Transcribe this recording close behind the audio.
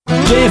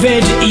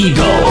David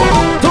Eagle,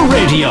 the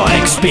radio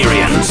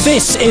experience.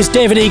 This is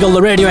David Eagle,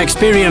 the radio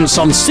experience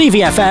on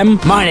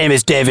CVFM. My name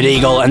is David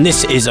Eagle, and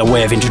this is a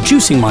way of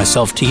introducing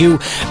myself to you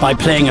by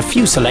playing a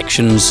few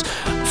selections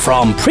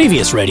from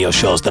previous radio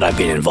shows that I've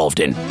been involved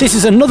in. This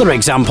is another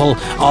example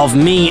of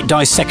me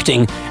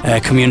dissecting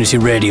a community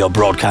radio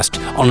broadcast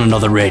on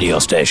another radio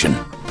station.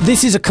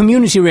 This is a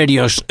community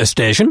radio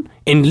station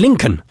in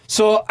Lincoln.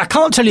 So I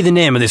can't tell you the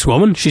name of this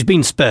woman, she's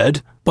been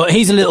spared, but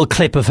here's a little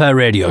clip of her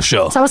radio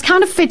show. So I was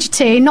kind of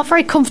fidgety, not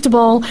very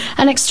comfortable,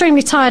 and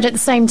extremely tired at the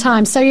same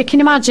time. So you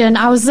can imagine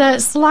I was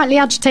slightly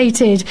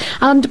agitated.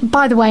 And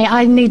by the way,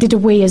 I needed a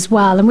wee as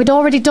well. And we'd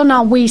already done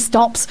our wee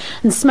stops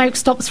and smoke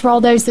stops for all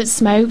those that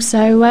smoke.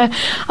 So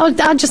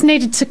I just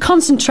needed to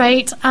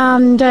concentrate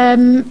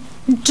and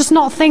just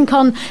not think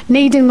on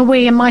needing the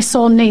wee and my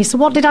sore knee. So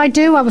what did I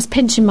do? I was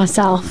pinching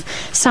myself.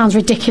 Sounds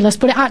ridiculous,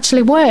 but it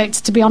actually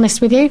worked, to be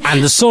honest with you.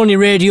 And the Sony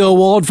Radio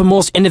Award for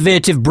Most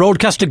Innovative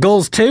Broadcaster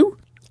goes too?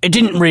 It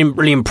didn't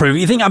really improve.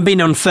 You think I'm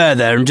being unfair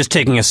there and just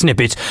taking a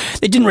snippet?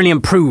 It didn't really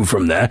improve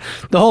from there.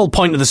 The whole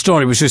point of the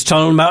story was just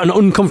telling about an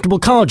uncomfortable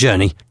car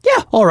journey.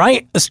 Yeah, all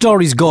right, the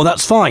stories go,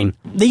 that's fine.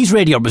 These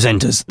radio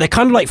presenters, they're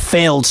kind of like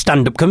failed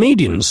stand-up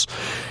comedians.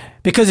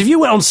 Because if you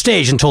went on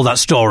stage and told that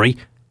story,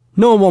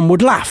 no one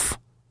would laugh.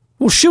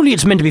 Well, surely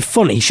it's meant to be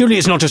funny. Surely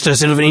it's not just a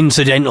sort of an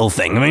incidental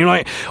thing. I mean,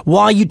 like,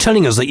 why are you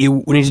telling us that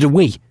you needed a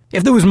wee?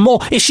 If there was more...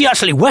 Is she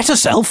actually wet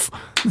herself?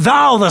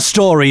 Thou, the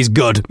story's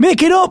good.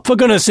 Make it up, for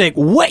goodness sake.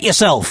 Wet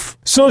yourself.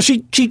 So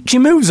she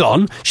moves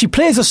on, she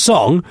plays a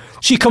song,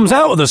 she comes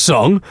out of the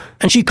song,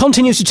 and she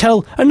continues to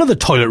tell another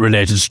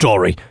toilet-related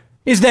story.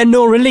 Is there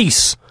no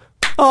release?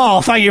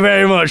 Oh, thank you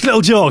very much. Little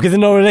joke, is there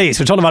no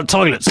release? We're talking about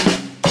toilets.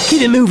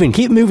 Keep it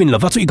moving,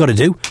 love. That's what you got to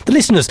do. The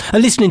listeners are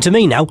listening to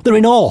me now. They're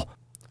in awe.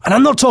 And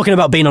I'm not talking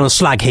about being on a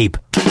slag heap.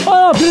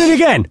 Oh, do it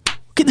again.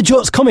 Keep the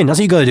jokes coming. That's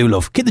what you got to do,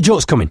 love. Keep the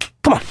jokes coming.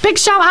 Come on. Big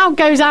shout out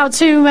goes out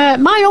to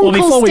my uncle Steve. Well,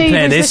 before we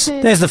play this,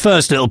 there's the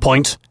first little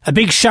point. A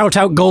big shout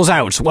out goes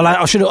out. Well,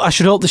 I should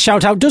hope the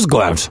shout out does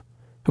go out.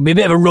 It would be a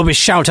bit of a rubbish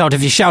shout out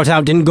if your shout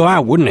out didn't go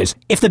out, wouldn't it?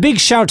 If the big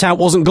shout out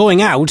wasn't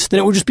going out, then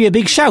it would just be a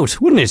big shout,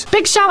 wouldn't it?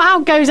 Big shout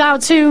out goes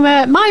out to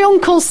my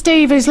uncle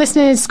Steve, who's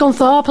listening in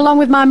Scunthorpe, along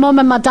with my mum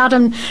and my dad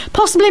and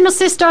possibly my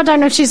sister. I don't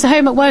know if she's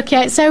home at work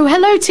yet. So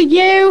hello to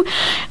you.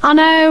 I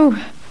know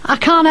I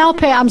can't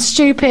help it. I'm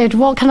stupid.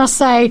 What can I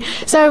say?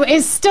 So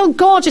it's still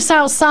gorgeous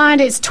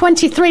outside. It's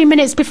 23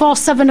 minutes before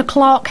 7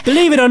 o'clock.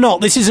 Believe it or not,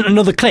 this isn't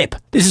another clip.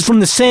 This is from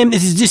the same...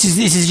 This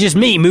is just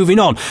me moving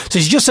on. So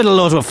she's just said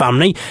hello to her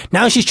family.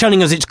 Now she's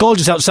telling us it's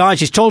gorgeous outside.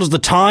 She's told us the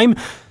time.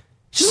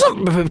 She's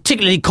not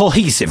particularly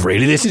cohesive,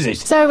 really, this, is it?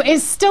 So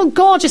it's still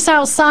gorgeous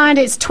outside.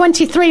 It's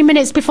 23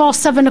 minutes before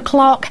 7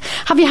 o'clock.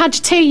 Have you had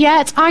your tea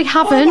yet? I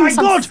haven't. Oh, my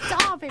God!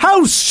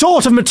 How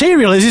short of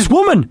material is this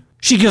woman?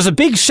 She gives a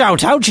big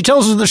shout-out. She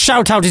tells us the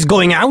shout-out is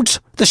going out.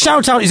 The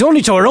shout-out is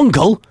only to her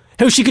uncle,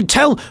 who she can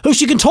talk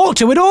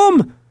to at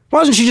home. Why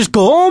doesn't she just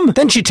go home?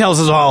 Then she tells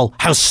us all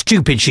how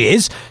stupid she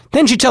is.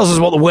 Then she tells us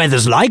what the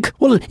weather's like.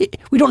 Well,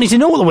 we don't need to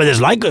know what the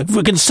weather's like if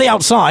we can stay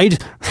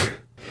outside.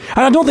 And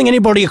I don't think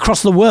anybody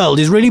across the world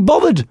is really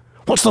bothered.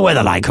 What's the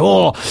weather like?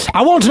 Oh,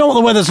 I want to know what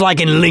the weather's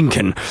like in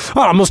Lincoln.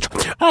 Oh, I must...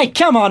 Hey,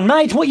 come on,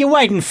 mate. What are you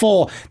waiting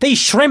for? These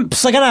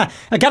shrimps are gonna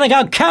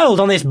go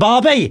cold on this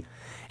barbie.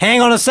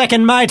 Hang on a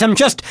second, mate. I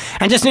just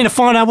need to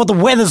find out what the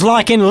weather's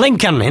like in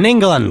Lincoln, in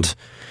England.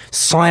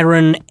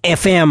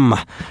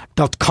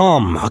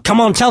 SirenFM.com. Oh, come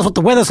on, tell us what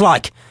the weather's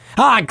like.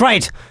 Ah,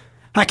 great.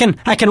 I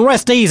can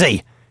rest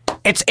easy.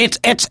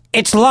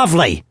 It's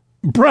lovely.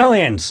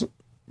 Brilliant.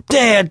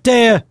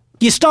 Dear.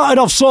 You started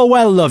off so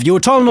well, love. You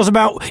were telling us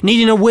about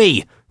needing a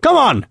wee. Come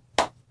on.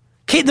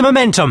 Keep the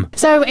momentum.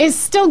 So it's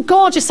still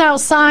gorgeous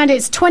outside.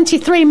 It's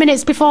 23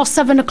 minutes before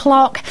 7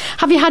 o'clock.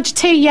 Have you had your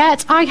tea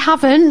yet? I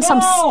haven't.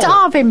 I'm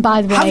starving,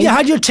 by the way. Have you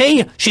had your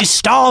tea? She's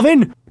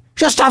starving.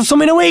 Just have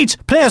something to eat.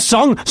 Play a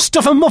song.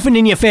 Stuff a muffin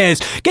in your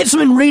face. Get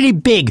something really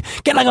big.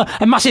 Get like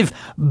a massive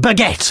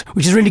baguette,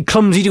 which is really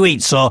clumsy to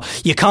eat, so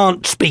you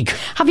can't speak.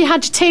 Have you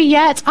had your tea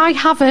yet? I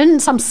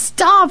haven't. I'm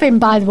starving,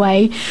 by the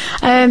way.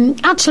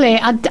 Actually,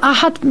 I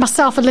had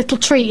myself a little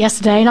treat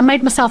yesterday, and I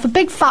made myself a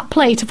big fat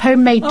plate of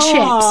homemade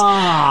chips.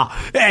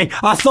 Hey,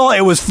 I thought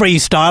it was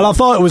freestyle. I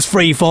thought it was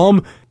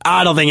freeform.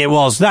 I don't think it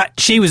was.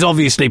 She was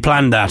obviously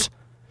planned that.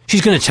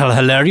 She's going to tell a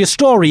hilarious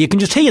story. You can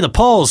just hear the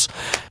pause.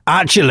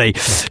 Actually,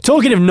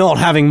 talking of not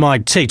having my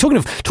tea, talking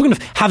of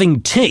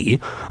having tea,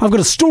 I've got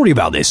a story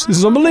about this. This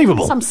is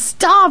unbelievable. I'm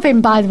starving,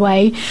 by the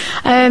way.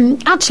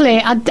 Actually,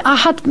 I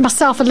had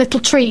myself a little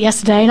treat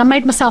yesterday, and I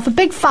made myself a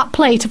big fat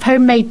plate of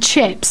homemade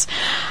chips.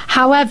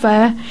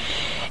 However,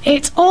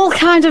 it's all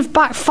kind of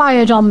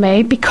backfired on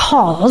me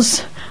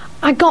because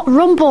I got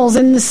rumbles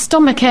in the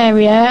stomach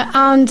area,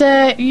 and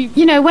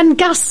when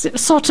gas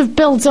sort of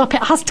builds up,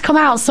 it has to come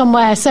out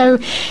somewhere. So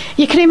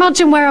you can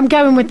imagine where I'm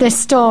going with this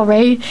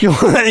story.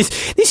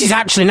 This is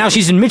actually, now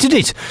she's admitted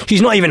it.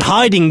 She's not even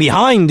hiding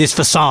behind this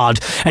facade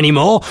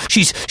anymore.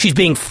 She's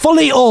being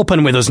fully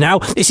open with us now.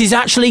 This is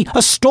actually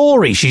a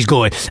story she's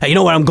going. You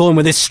know where I'm going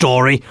with this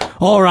story?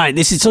 All right,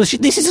 this is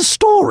a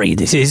story,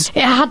 this is.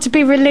 It had to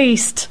be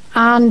released,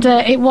 and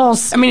it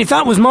was. I mean, if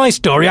that was my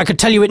story, I could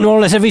tell you it more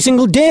or less every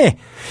single day.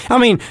 I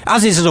mean,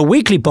 as this is a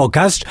weekly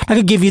podcast, I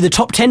could give you the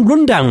top 10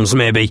 rundowns,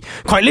 maybe.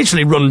 Quite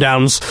literally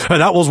rundowns.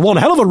 That was one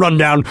hell of a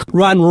rundown.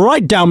 Ran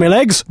right down my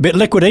legs, bit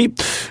liquidy.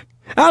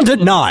 And at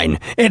 9,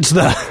 it's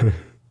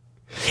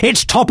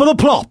Top of the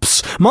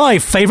Plops, my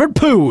favourite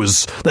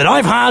poos that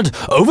I've had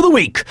over the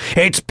week.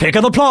 It's Pick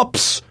of the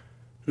Plops.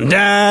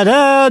 Da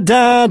da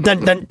da da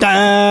da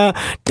da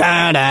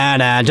da da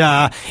da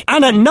da.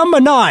 And at number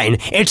 9,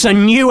 it's a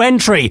new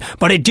entry,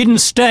 but it didn't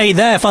stay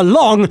there for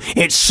long.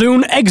 It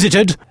soon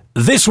exited.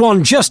 This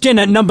one just in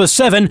at number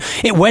 7,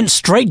 it went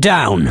straight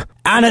down.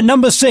 And at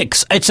number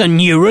 6, it's a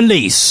new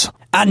release.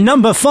 At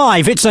number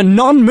 5, it's a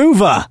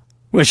non-mover,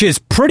 which is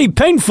pretty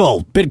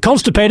painful, bit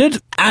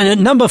constipated. And at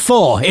number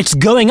 4, it's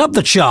going up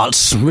the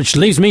charts, which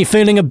leaves me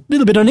feeling a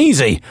little bit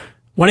uneasy.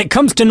 When it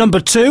comes to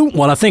number 2,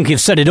 well, I think you've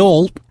said it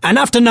all. And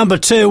after number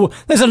 2,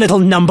 there's a little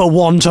number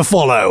 1 to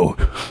follow.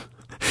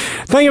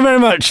 Thank you very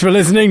much for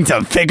listening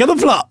to Pick of the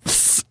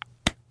Plops.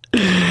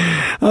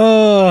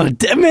 Oh,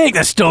 make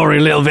the story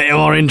a little bit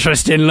more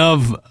interesting,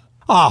 love.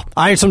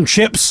 I had some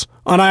chips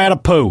and I had a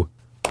poo.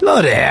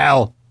 Bloody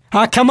hell.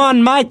 Come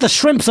on, mate, the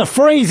shrimps are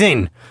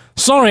freezing.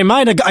 Sorry,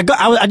 mate,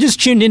 I just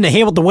tuned in to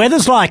hear what the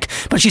weather's like,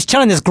 but she's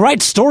telling this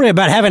great story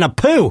about having a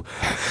poo.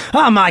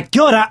 Oh, my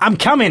God, I'm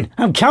coming,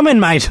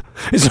 mate.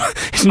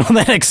 It's not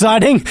that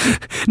exciting.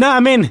 No, I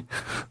mean...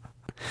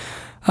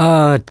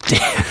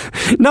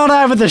 not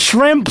over the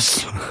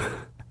shrimps.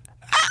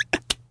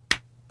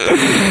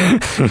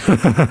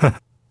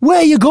 Where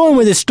are you going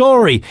with this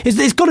story?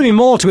 There's got to be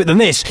more to it than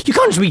this.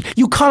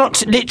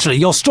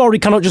 Your story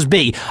cannot just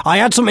be, I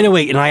had something to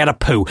eat and I had a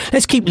poo.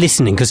 Let's keep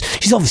listening, because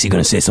she's obviously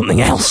going to say something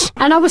else.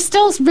 And I was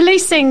still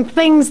releasing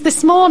things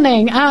this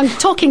morning. I'm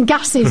talking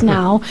gases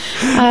now.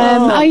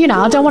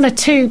 I don't want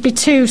to be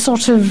too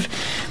sort of...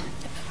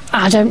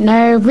 I don't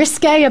know,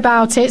 risque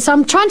about it. So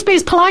I'm trying to be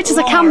as polite as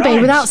I can be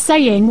without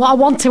saying what I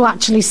want to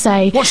actually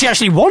say. What she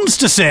actually wants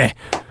to say.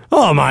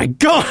 Oh my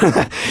God!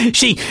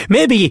 This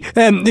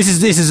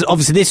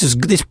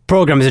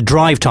program is a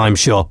drive time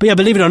show. But yeah,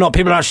 believe it or not,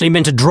 people are actually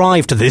meant to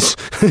drive to this.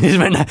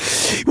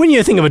 When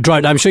you think of a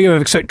drive time show, you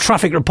expect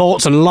traffic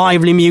reports and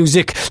lively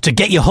music to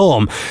get you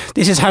home.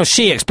 This is how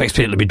she expects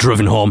people to be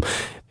driven home.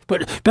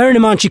 But bearing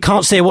in mind she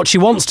can't say what she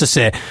wants to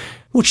say.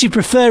 Would she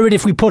prefer it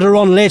if we put her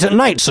on late at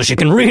night so she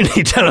can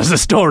really tell us a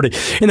story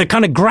in the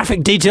kind of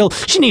graphic detail?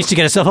 She needs to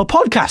get herself a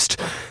podcast.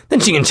 Then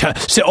she can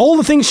say all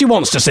the things she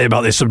wants to say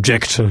about this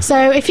subject.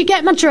 So if you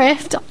get my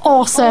drift,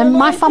 awesome.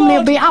 My family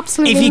will be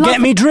absolutely If you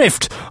get me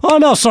drift? Oh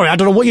no, sorry, I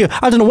don't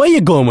know where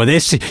you're going with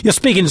this. You're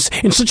speaking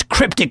in such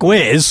cryptic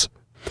ways.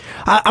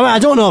 I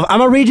don't know.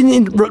 Am I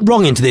reading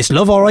wrong into this,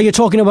 love, or are you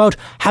talking about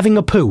having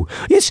a poo?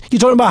 Yes, you're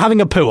talking about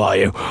having a poo, are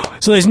you?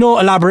 So there's no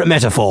elaborate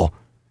metaphor.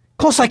 Of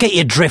course I get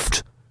your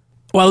drift.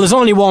 Well, there's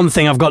only one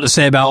thing I've got to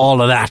say about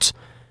all of that.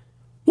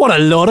 What a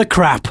load of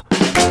crap.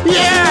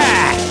 Yeah!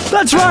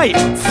 That's right!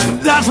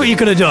 That's what you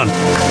could have done.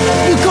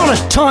 You got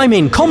a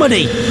timing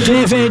comedy.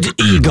 David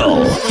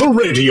Eagle. The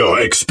radio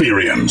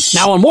experience.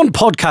 Now, on one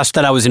podcast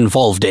that I was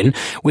involved in,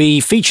 we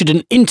featured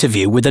an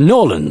interview with the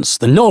Nolan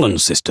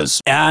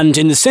sisters. And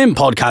in the same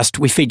podcast,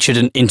 we featured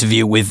an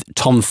interview with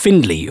Tom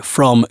Findlay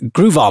from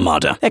Groove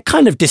Armada. They're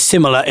kind of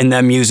dissimilar in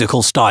their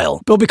musical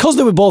style. But because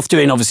they were both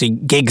doing, obviously,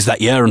 gigs that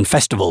year and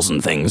festivals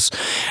and things,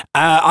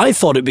 I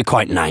thought it'd be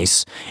quite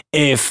nice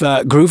if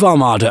Groove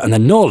Armada and the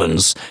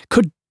Nolans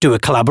could do a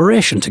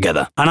collaboration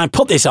together. And I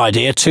put this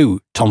idea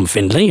to Tom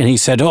Findlay, and he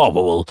said,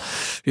 we'll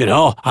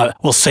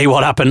see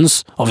what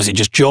happens. Obviously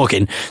just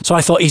joking. So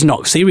I thought, he's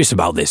not serious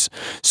about this.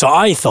 So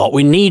I thought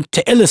we need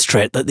to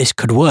illustrate that this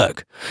could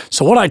work.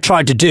 So what I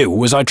tried to do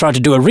was I tried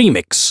to do a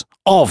remix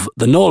of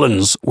the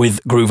Nolans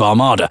with Groove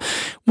Armada.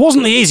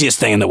 Wasn't the easiest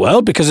thing in the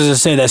world, because as I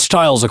say, their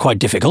styles are quite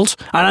difficult,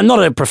 and I'm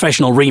not a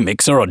professional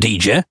remixer or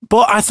DJ,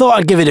 but I thought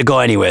I'd give it a go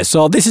anyway.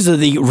 So this is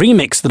the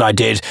remix that I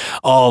did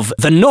of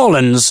the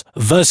Nolans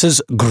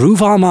versus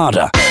Groove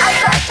Armada.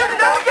 I'd like to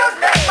know your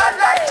name, I'd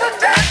like to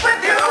dance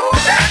with you,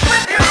 dance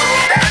with you,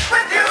 dance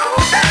with you,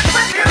 dance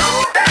with you,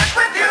 dance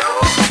with you.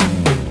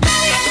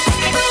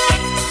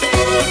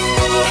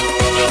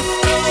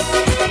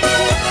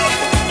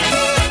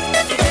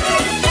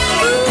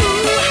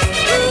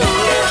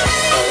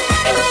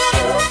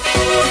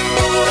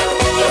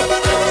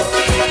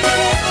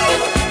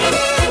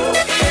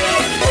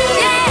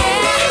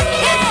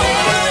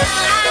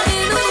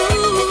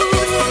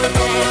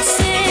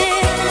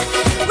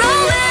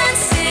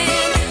 Romancing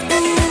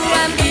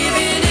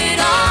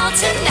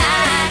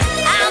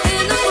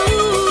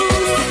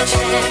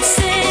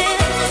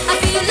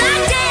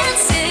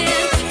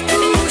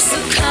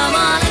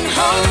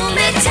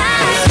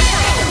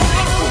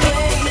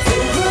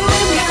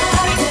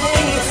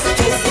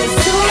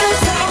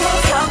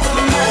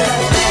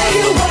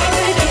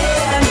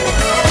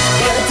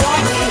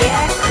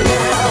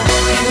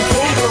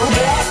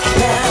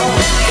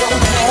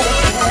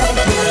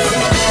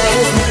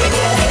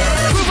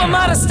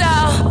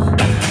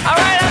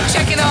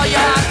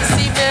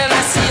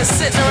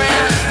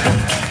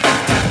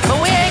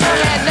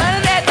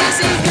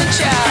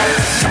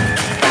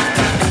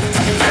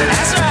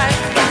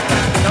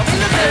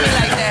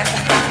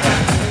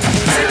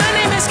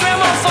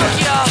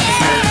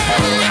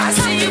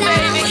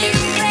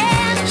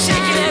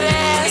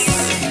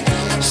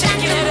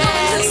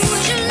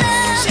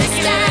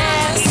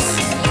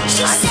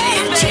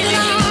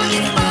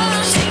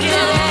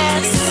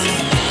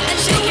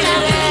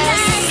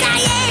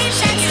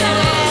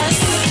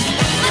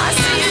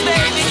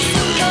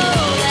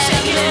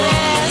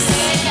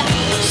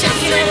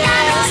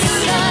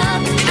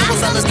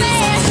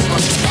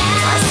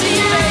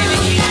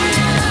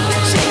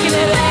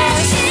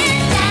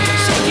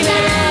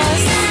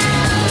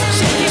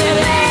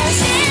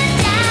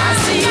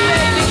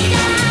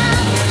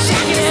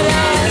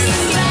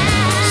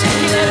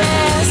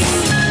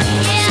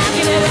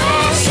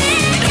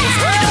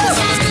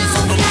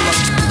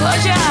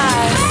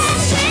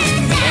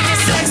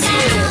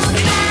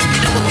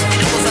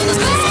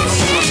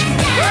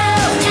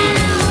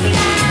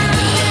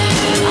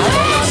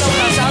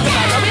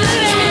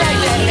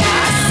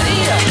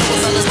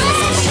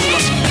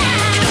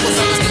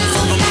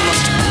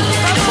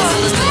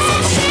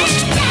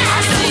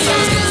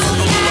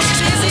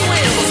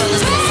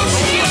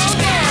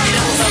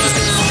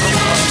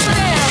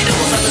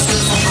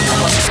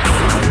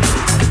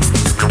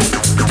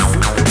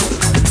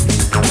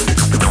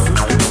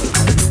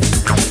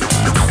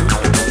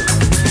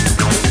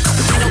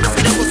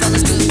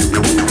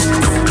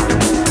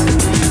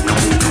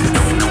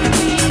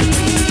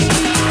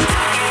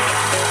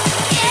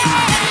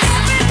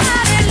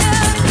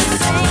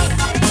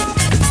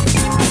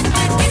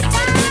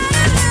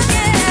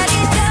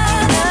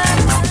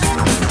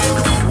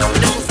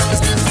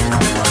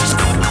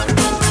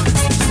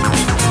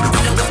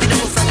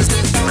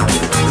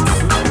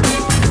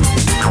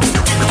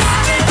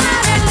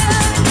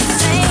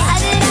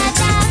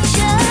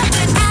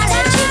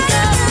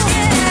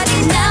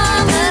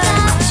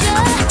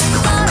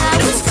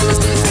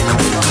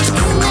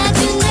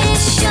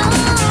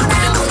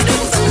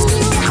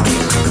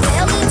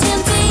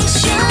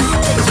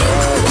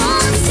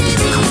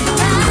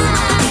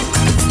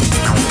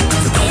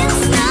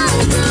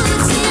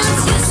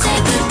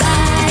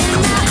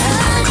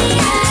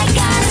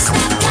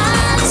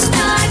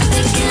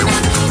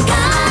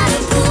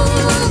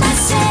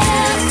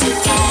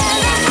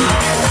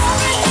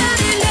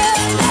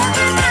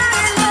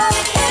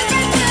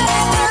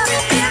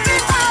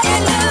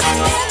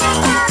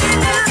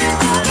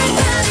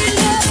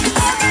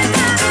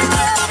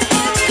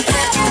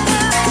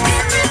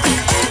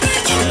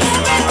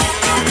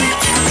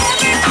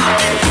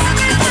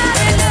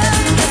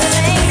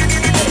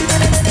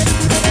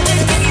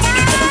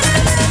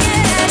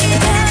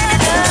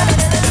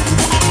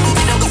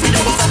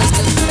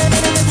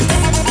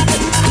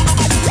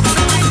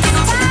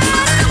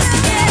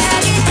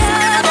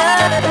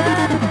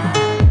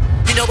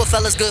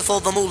is good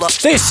for the moolah.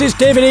 This is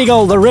David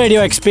Eagle, the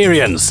radio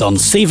experience on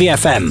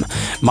CVFM.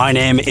 My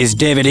name is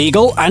David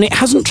Eagle, and it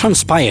hasn't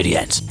transpired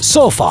yet,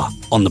 so far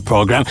on the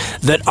programme,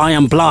 that I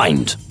am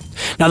blind.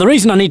 Now, the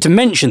reason I need to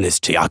mention this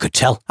to you, I could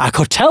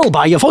tell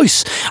by your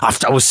voice. I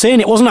was saying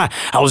it, wasn't I?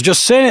 I was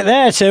just saying it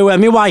there to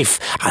my wife.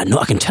 I know,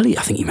 I can tell you,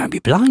 I think you might be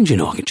blind, you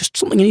know. I can just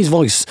something in his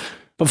voice.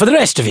 But for the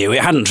rest of you,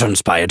 it hadn't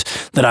transpired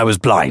that I was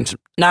blind.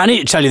 Now, I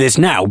need to tell you this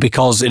now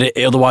because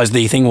otherwise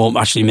the thing won't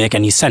actually make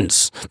any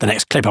sense, the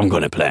next clip I'm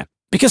going to play.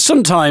 Because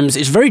sometimes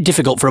it's very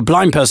difficult for a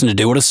blind person to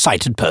do what a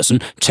sighted person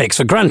takes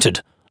for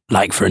granted.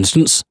 Like, for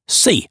instance,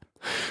 see.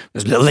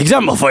 There's a little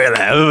example for you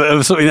there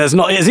of something that's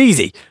not as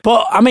easy.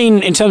 But, I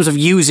mean, in terms of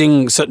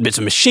using certain bits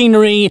of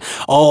machinery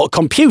or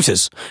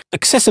computers,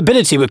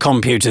 accessibility with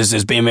computers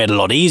is being made a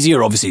lot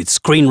easier, obviously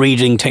screen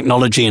reading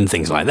technology and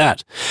things like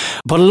that.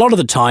 But a lot of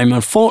the time,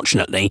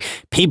 unfortunately,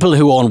 people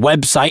who own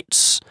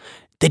websites,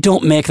 they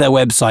don't make their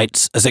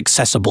websites as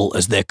accessible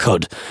as they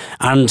could.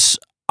 And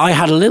I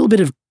had a little bit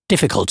of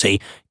difficulty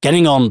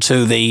getting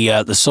onto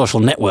the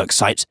social network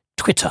site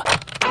Twitter.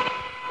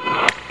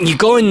 You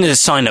go in the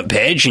sign-up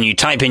page and you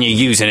type in your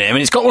username, and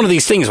it's got one of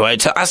these things where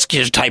it asks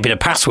you to type in a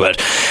password.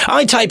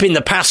 I type in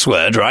the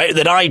password, right,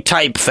 that I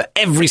type for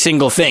every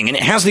single thing, and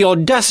it has the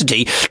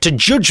audacity to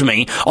judge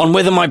me on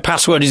whether my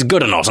password is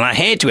good or not, and I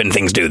hate when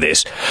things do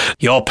this.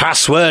 Your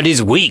password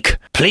is weak.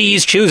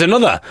 Please choose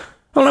another.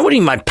 Well, what do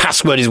you mean my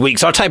password is weak?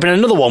 So I type in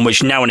another one,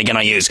 which now and again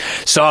I use.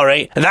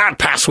 Sorry, that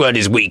password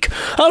is weak.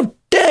 How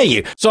dare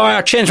you? So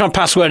I changed my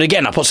password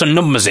again. I put some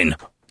numbers in.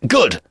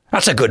 Good.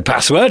 That's a good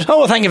password. Oh,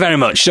 well, thank you very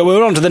much. So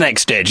we're on to the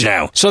next stage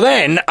now. So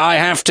then I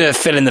have to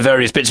fill in the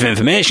various bits of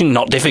information.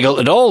 Not difficult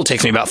at all. It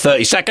takes me about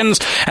 30 seconds.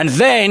 And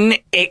then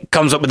it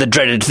comes up with the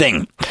dreaded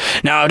thing.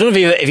 Now, I don't know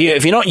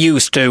if you're not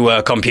used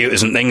to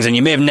computers and things, and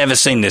you may have never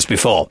seen this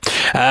before.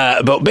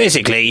 But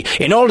basically,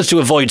 in order to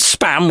avoid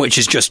spam, which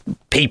is just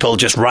people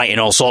just writing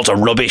all sorts of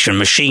rubbish and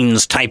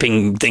machines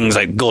typing things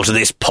like go to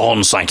this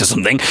porn site or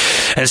something,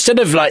 instead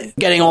of like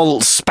getting all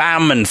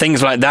spam and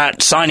things like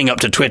that, signing up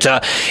to Twitter,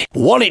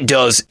 what it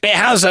does, it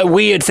has a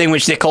weird thing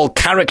which they call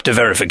character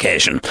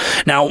verification.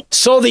 Now,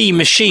 so the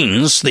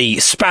machines, the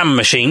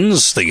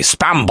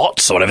spam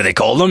bots, or whatever they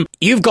call them,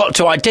 you've got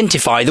to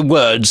identify the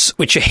words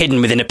which are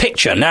hidden within a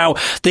picture. Now,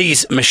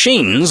 these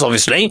machines,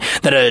 obviously,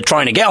 that are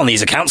trying to get on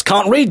these accounts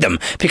can't read them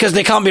because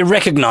they can't be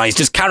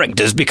recognised as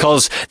characters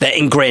because they're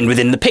ingrained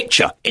within the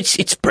picture.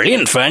 It's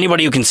brilliant for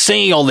anybody who can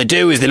see. All they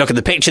do is they look at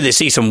the picture, they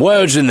see some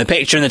words in the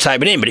picture and they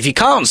type it in. But if you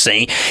can't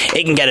see,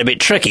 it can get a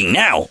bit tricky.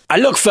 Now, I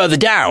look further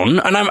down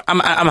and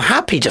I'm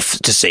happy to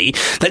see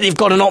that they've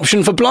got an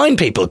option for blind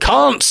people.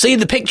 Can't see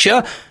the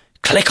picture,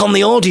 click on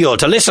the audio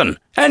to listen.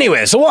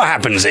 Anyway, so what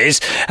happens is,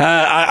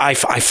 I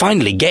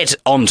finally get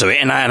onto it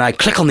and I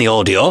click on the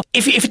audio.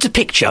 If it's a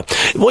picture,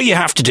 what you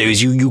have to do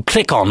is you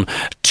click on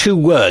two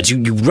words.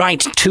 You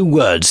write two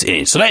words in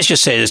it. So let's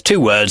just say there's two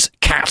words,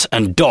 cat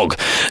and dog.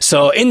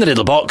 So in the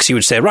little box, you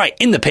would say, right,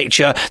 in the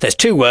picture, there's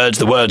two words.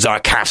 The words are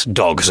cat,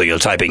 dog. So you'll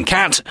type in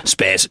cat,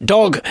 space,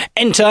 dog,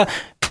 enter.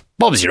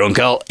 Bob's your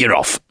uncle, you're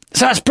off.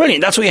 So that's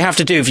brilliant. That's what you have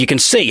to do if you can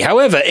see.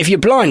 However, if you're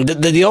blind,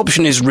 the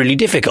option is really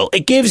difficult.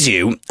 It gives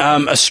you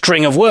a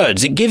string of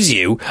words. It gives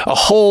you a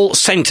whole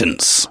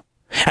sentence.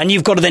 And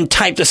you've got to then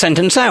type the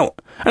sentence out.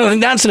 And I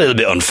think that's a little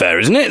bit unfair,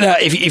 isn't it?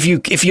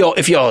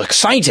 If you're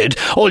sighted,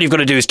 all you've got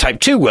to do is type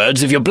two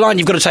words. If you're blind,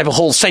 you've got to type a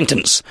whole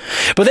sentence.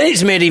 But then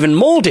it's made even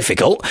more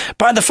difficult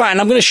by the fact,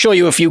 and I'm going to show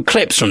you a few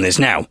clips from this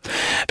now,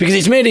 because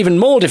it's made even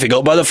more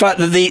difficult by the fact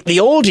that the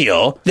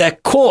audio, they're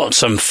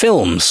quotes and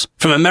films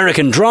from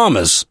American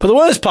dramas. But the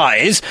worst part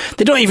is,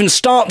 they don't even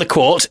start the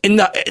quote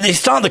they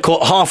start the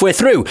quote halfway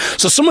through.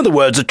 So some of the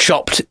words are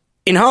chopped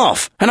in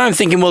half. And I'm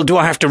thinking, well, do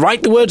I have to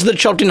write the words that are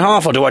chopped in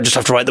half, or do I just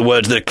have to write the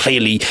words that are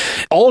clearly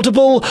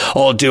audible,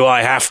 or do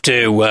I have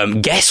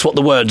to guess what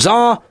the words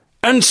are?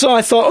 And so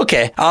I thought,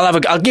 okay,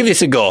 I'll give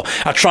this a go.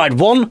 I tried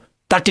one.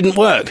 That didn't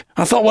work.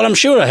 I thought, well, I'm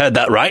sure I heard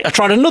that right. I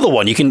tried another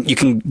one. You can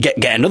get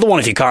another one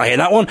if you can't hear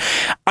that one.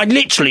 I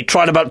literally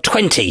tried about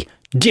 20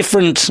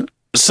 different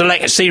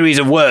select series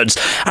of words,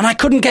 and I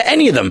couldn't get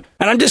any of them.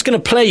 And I'm just going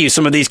to play you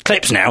some of these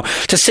clips now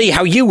to see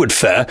how you would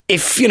fare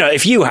if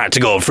you had to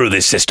go through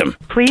this system.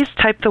 Please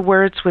type the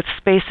words with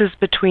spaces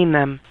between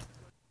them.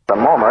 The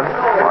moment,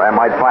 or I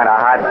might find a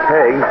hot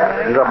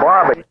pig is a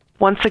barbie.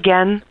 Once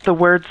again, the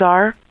words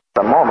are...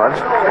 The moment,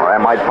 or I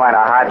might find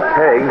a hot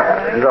pig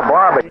is a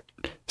barbie.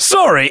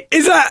 Sorry,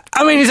 is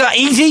that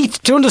easy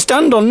to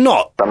understand or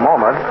not? The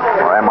moment,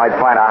 or I might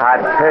find a hot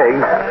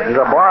pig is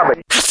a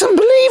barbie. That's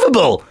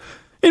unbelievable.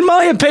 In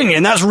my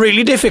opinion, that's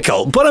really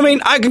difficult. But, I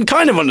mean, I can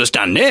kind of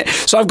understand it,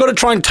 so I've got to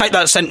try and type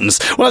that sentence.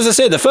 Well, as I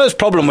say, the first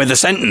problem with the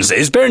sentence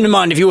is, bearing in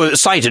mind, if you were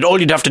sighted,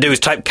 all you'd have to do is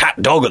type cat,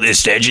 dog at this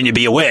stage and you'd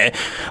be aware.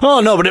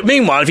 Oh, no, but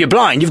meanwhile, if you're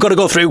blind, you've got to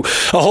go through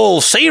a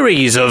whole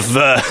series of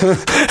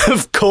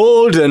of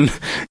code. And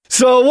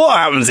so what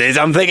happens is,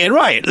 I'm thinking,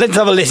 right, let's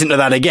have a listen to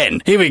that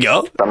again. Here we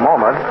go. The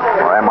moment,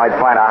 or I might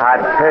find a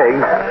hot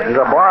pig is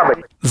a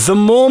barbie. The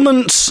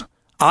moment...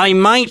 I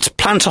might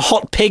plant a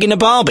hot pig in a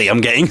Barbie,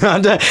 I'm getting.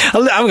 I'm going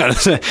to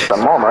say. The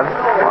moment,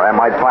 or I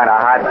might find a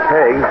hot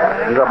pig.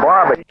 There's a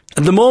barbecue.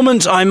 At the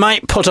moment, I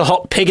might put a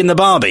hot pig in the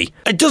barbie.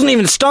 It doesn't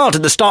even start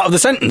at the start of the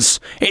sentence.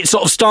 It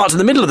sort of starts in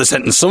the middle of the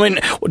sentence. So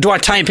do I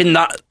type in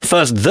that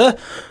first the?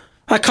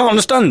 I can't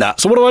understand that.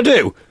 So what do I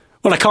do?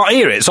 Well, I can't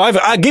hear it, so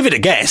I give it a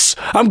guess.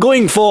 I'm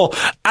going for,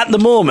 at the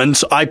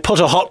moment, I put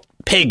a hot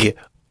pig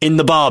in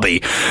the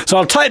barbie. So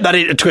I'll type that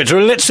into Twitter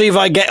and let's see if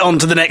I get on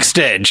to the next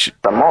stage.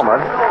 At the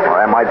moment,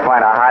 or I might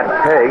find a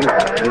hot pig.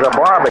 There's a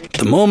barbecue. At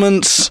the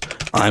moment,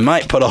 I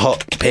might put a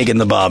hot pig in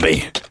the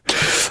barbie.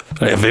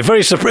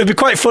 It'd be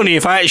quite funny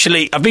if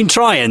I've been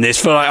trying this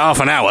for like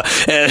half an hour.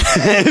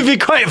 It'd be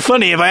quite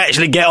funny if I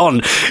actually get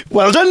on.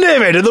 Well done,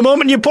 David. At the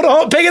moment you put a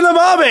hot pig in the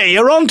barbie.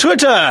 You're on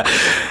Twitter.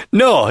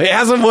 No, it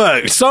hasn't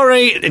worked.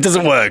 Sorry, it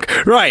doesn't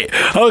work. Right,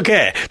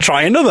 okay,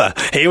 try another.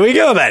 Here we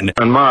go then.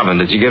 And Marvin,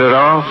 did you get it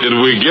all? Did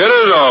we get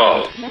it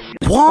all?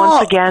 What?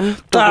 Once again,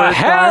 the words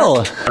hell?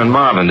 are... And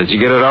Marvin, did you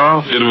get it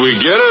all? Did we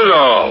get it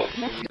all?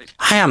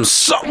 I am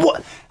so...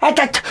 What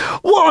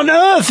on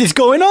earth is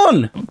going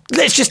on?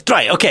 Let's just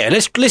try. Okay,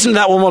 let's listen to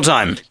that one more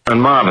time.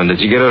 And Marvin, did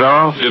you get it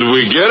all? Did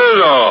we get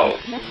it all?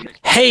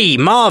 Hey,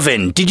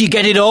 Marvin, did you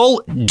get it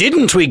all?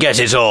 Didn't we get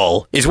it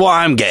all? Is what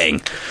I'm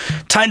getting.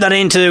 Type that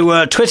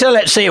into Twitter.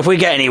 Let's see if we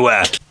get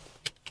anywhere.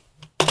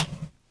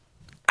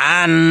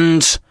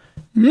 And...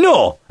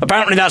 no,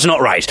 apparently that's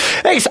not right.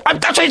 That's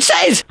what it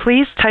says.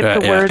 Please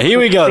type the words. Here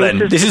we with go then.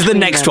 spaces This is the between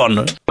next them.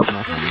 one.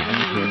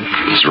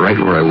 It's right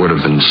where I would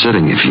have been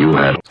sitting if you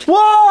had.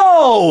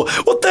 Whoa!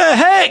 What the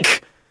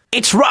heck?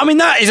 It's right. I mean,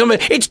 that is.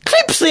 It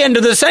clips the end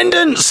of the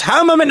sentence.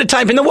 How am I meant to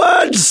type in the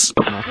words?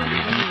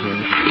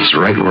 It's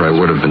right where I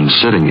would have been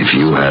sitting if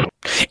you had.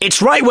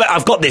 It's right where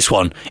I've got this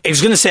one. It was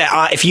going to say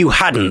if you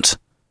hadn't,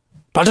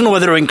 but I don't know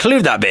whether to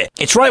include that bit.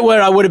 It's right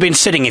where I would have been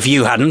sitting if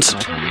you hadn't.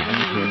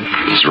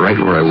 It's right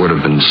where I would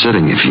have been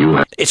sitting if you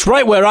had. It's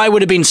right where I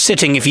would have been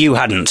sitting if you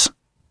hadn't.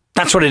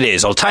 That's what it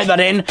is. I'll type that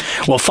in.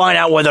 We'll find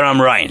out whether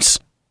I'm right.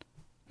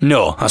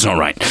 No, that's not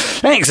right.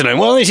 Excellent.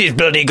 Well, this is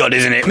bloody good,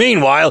 isn't it?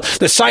 Meanwhile,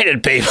 the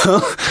sighted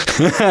people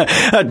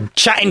are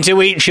chatting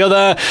to each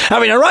other,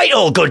 having a right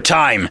old good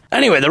time.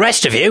 Anyway, the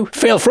rest of you,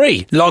 feel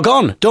free. Log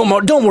on. Don't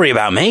worry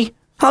about me.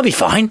 I'll be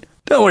fine.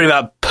 Don't worry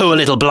about poor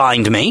little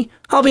blind me.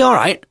 I'll be all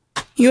right.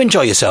 You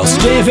enjoy yourselves.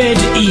 David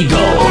Eagle,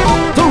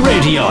 the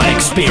radio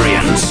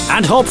experience.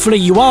 And hopefully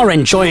you are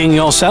enjoying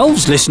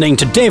yourselves listening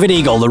to David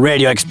Eagle, the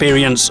radio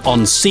experience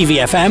on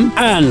CVFM.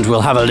 And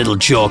we'll have a little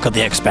joke at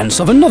the expense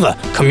of another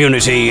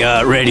community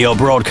radio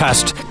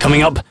broadcast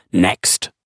coming up next.